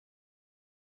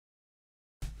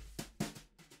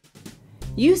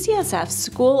UCSF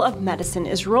School of Medicine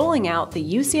is rolling out the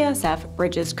UCSF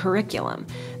Bridges curriculum.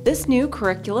 This new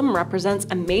curriculum represents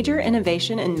a major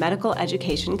innovation in medical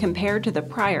education compared to the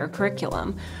prior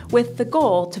curriculum, with the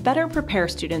goal to better prepare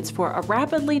students for a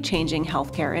rapidly changing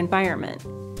healthcare environment.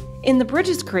 In the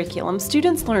Bridges curriculum,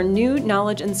 students learn new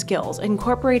knowledge and skills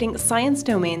incorporating science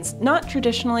domains not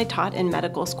traditionally taught in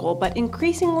medical school but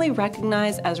increasingly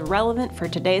recognized as relevant for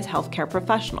today's healthcare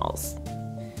professionals.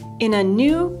 In a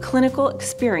new clinical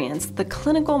experience, the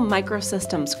Clinical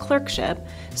Microsystems Clerkship,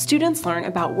 students learn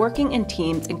about working in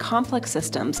teams in complex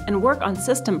systems and work on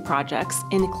system projects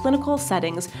in clinical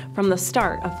settings from the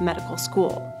start of medical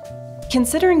school.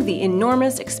 Considering the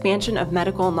enormous expansion of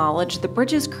medical knowledge, the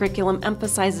Bridges curriculum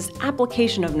emphasizes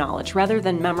application of knowledge rather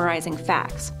than memorizing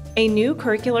facts. A new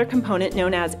curricular component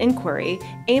known as Inquiry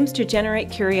aims to generate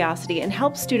curiosity and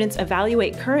help students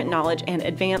evaluate current knowledge and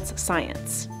advance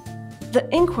science. The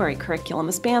Inquiry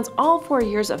curriculum spans all 4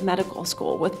 years of medical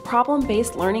school with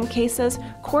problem-based learning cases,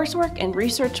 coursework and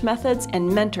research methods, and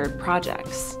mentored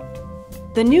projects.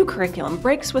 The new curriculum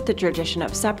breaks with the tradition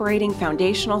of separating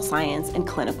foundational science and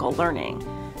clinical learning.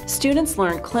 Students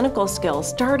learn clinical skills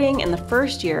starting in the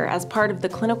first year as part of the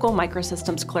Clinical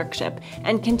Microsystems Clerkship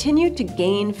and continue to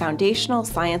gain foundational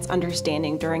science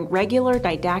understanding during regular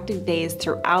didactic days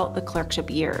throughout the Clerkship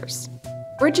years.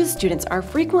 Bridges students are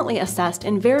frequently assessed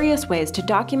in various ways to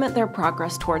document their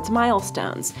progress towards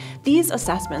milestones. These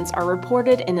assessments are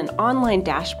reported in an online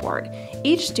dashboard.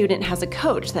 Each student has a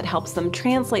coach that helps them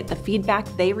translate the feedback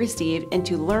they receive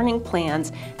into learning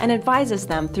plans and advises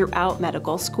them throughout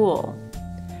medical school.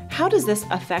 How does this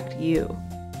affect you?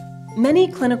 Many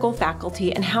clinical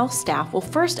faculty and house staff will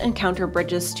first encounter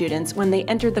Bridges students when they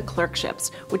enter the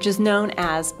Clerkships, which is known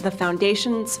as the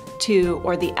Foundations 2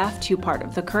 or the F2 part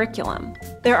of the curriculum.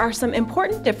 There are some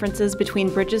important differences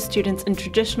between Bridges students and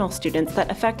traditional students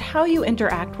that affect how you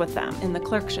interact with them in the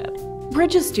Clerkship.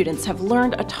 Bridges students have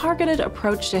learned a targeted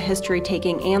approach to history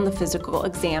taking and the physical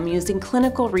exam using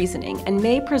clinical reasoning and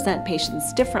may present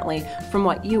patients differently from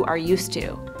what you are used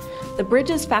to. The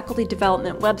Bridges Faculty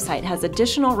Development website has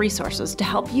additional resources to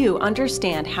help you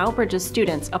understand how Bridges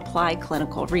students apply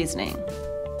clinical reasoning.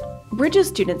 Bridges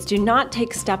students do not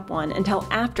take Step 1 until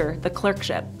after the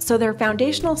Clerkship, so their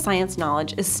foundational science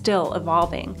knowledge is still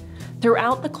evolving.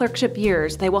 Throughout the Clerkship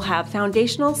years, they will have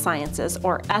Foundational Sciences,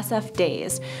 or SF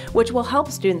days, which will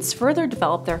help students further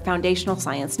develop their foundational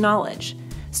science knowledge.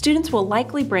 Students will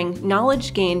likely bring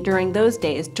knowledge gained during those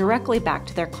days directly back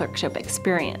to their Clerkship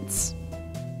experience.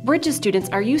 Bridges students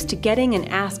are used to getting and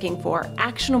asking for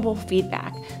actionable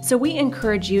feedback, so we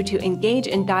encourage you to engage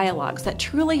in dialogues that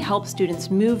truly help students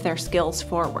move their skills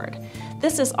forward.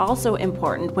 This is also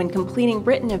important when completing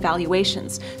written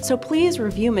evaluations, so please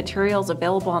review materials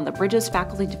available on the Bridges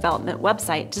Faculty Development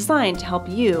website designed to help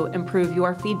you improve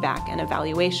your feedback and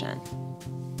evaluation.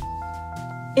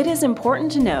 It is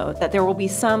important to know that there will be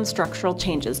some structural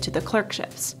changes to the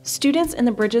Clerkships. Students in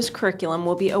the Bridges curriculum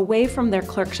will be away from their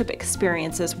Clerkship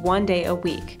experiences 1 day a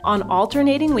week. On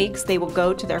alternating weeks, they will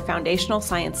go to their Foundational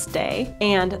Science Day,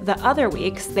 and the other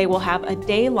weeks, they will have a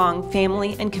day-long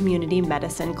family and community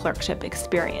medicine Clerkship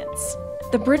experience.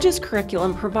 The Bridges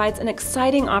curriculum provides an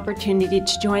exciting opportunity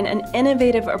to join an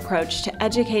innovative approach to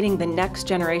educating the next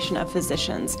generation of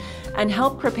physicians and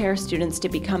help prepare students to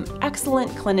become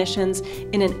excellent clinicians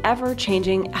in an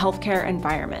ever-changing healthcare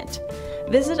environment.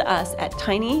 Visit us at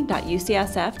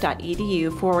tiny.ucsf.edu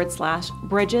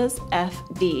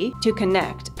 /bridgesFD to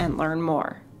connect and learn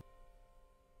more.